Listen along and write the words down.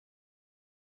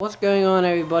What's going on,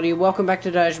 everybody? Welcome back to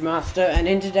Doge Master, and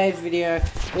in today's video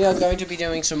we are going to be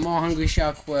doing some more Hungry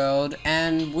Shark World,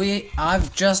 and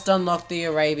I've just unlocked the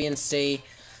Arabian Sea,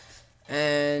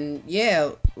 and yeah,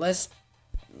 let's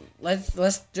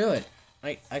do it.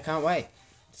 I can't wait.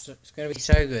 It's gonna be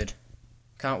so good.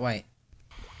 Can't wait.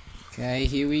 Okay,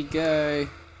 here we go.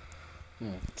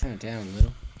 Oh, turn it down a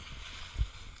little.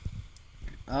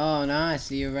 Oh, nice.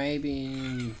 The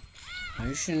Arabian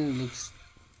Ocean looks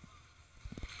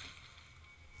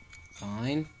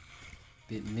fine.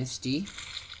 Bit misty.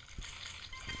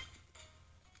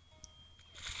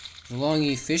 The long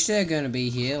you fish they're gonna be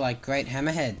here, like great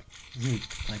hammerhead.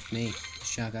 Like me, the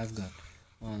shark I've got.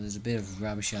 Oh, there's a bit of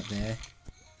rubbish up there.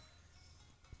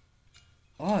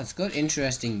 Oh, it's got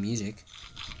interesting music.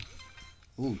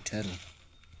 Ooh, turtle.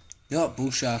 Oh,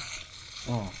 bull shark.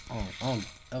 Oh,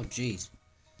 jeez.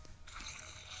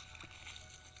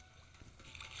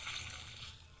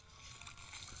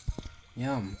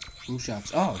 Yum. Bull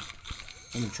sharks. Oh!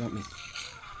 Someone shot me.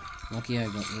 Lucky I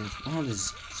got this. Oh,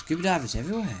 there's scuba divers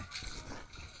everywhere.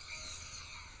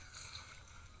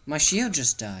 My shield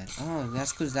just died. Oh,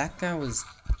 that's because that guy was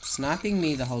sniping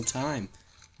me the whole time.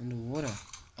 Underwater.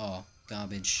 Oh,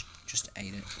 garbage. Just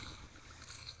ate it.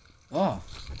 Oh,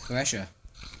 pressure.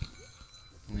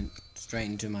 Went straight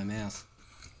into my mouth.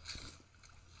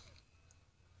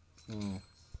 Oh.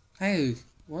 Hey,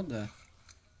 what the?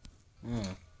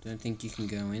 Oh. Don't think you can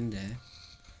go in there.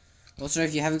 Also,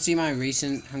 if you haven't seen my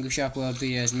recent Hungry Shark World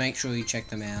videos, make sure you check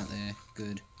them out. They're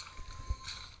good.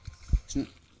 It's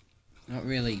not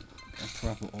really a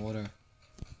proper order.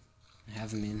 I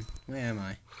have them in. Where am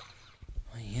I?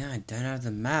 Oh yeah, I don't have the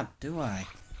map, do I?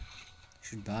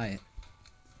 Should buy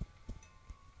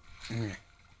it.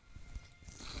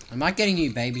 I might get a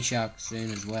new baby shark soon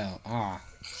as well. Ah,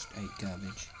 just ate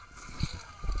garbage.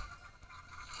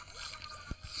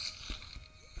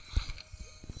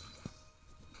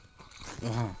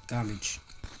 Oh, garbage.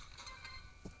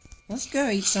 Let's go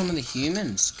eat some of the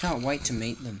humans. Can't wait to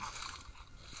meet them.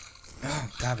 Oh,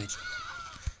 garbage.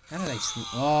 How do they swim?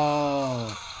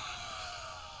 Oh.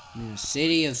 I'm in a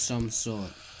city of some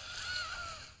sort.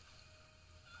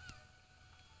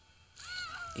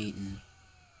 Eaten.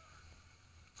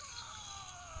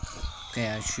 Okay,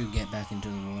 I should get back into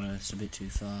the water. It's a bit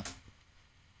too far.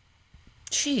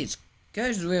 Jeez,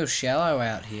 goes real shallow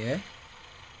out here.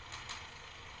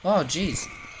 Oh, jeez.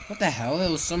 What the hell? There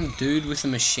was some dude with a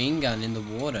machine gun in the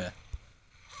water.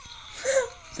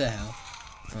 What the hell?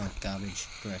 Oh, garbage.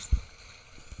 Gross.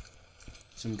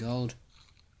 Some gold.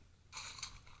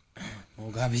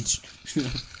 More garbage.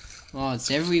 Oh,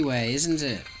 it's everywhere, isn't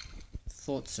it?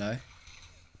 Thought so.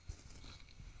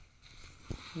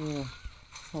 Oh,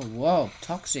 whoa.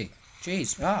 Toxic.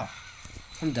 Jeez. Ah.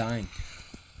 I'm dying.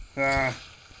 Ah.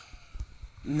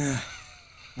 No.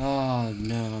 Oh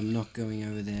no, I'm not going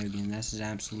over there again. That's an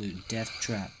absolute death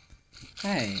trap.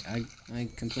 Hey, I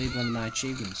completed one of my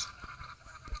achievements.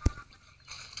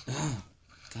 Oh,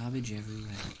 garbage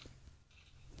everywhere.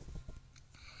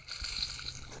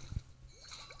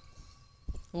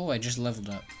 Oh, I just leveled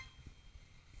up.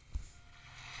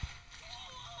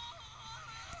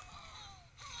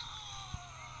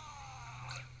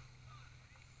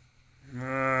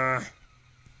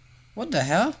 What the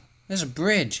hell? There's a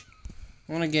bridge.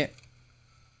 I wanna get...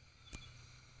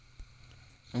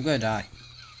 I'm gonna die.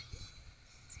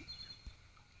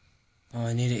 Oh,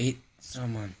 I need to eat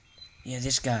someone. Yeah,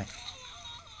 this guy.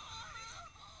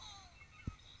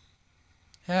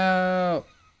 Help!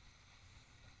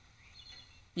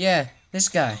 Yeah, this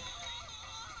guy.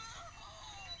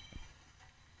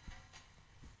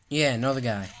 Yeah, another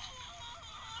guy.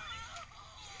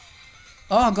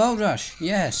 Oh, gold rush.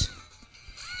 Yes.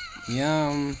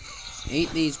 Yum.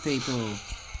 Eat these people.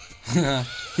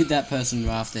 Did that person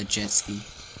off their jet ski?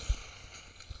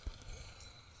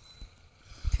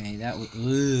 Okay, that was.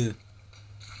 Ugh.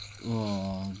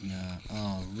 Oh no.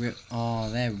 Oh, rip.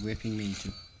 Oh, they're ripping me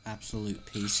to absolute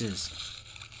pieces.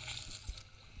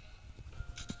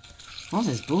 Oh,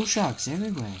 there's bull sharks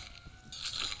everywhere.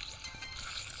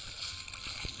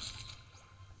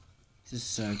 This is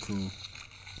so cool.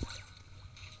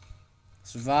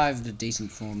 Survived a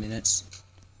decent 4 minutes.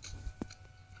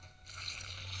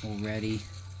 Already.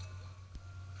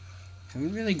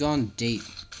 Haven't really gone deep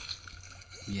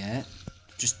yet.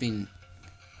 Just been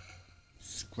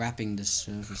scrapping the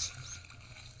surfaces.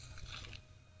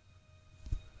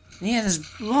 Yeah, there's...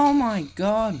 Oh my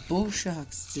god, bull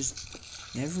sharks just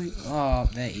every... Oh,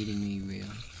 they're eating me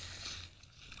really.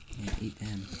 Yeah, eat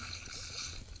them.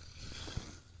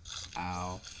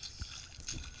 Ow.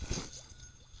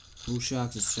 Bull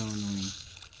sharks are so annoying.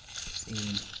 Eat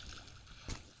them.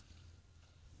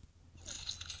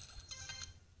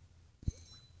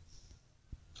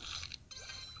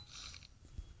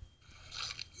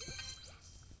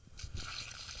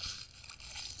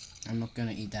 not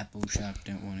gonna eat that bull shark,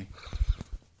 don't worry.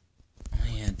 Oh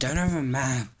yeah, don't have a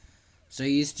map. So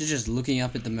used to just looking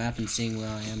up at the map and seeing where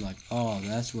I am, like, oh,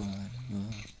 that's where I am.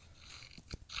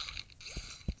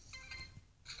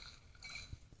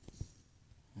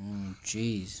 Oh,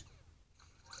 jeez.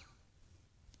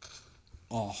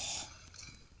 Oh.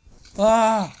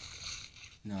 Ah!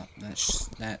 No,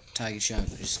 that tiger shark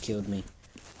just killed me.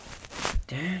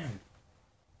 Damn.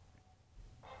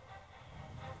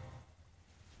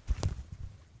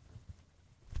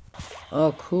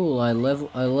 Oh, cool! I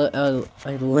leveled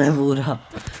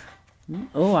up.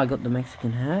 Oh, I got the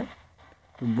Mexican hat,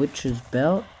 the witch's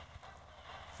belt,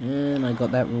 and I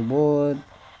got that reward.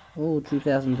 Oh,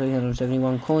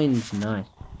 2,371 coins. Nice.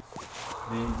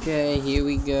 Okay, here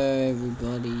we go,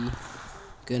 everybody.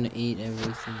 Gonna eat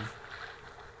everything.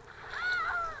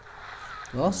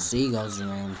 Lost seagulls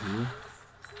around here.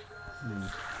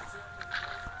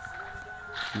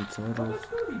 Some turtles.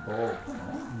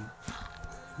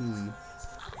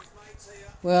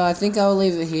 Well, I think I'll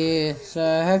leave it here. So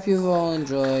I hope you've all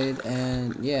enjoyed,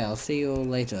 and yeah, I'll see you all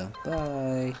later.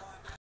 Bye.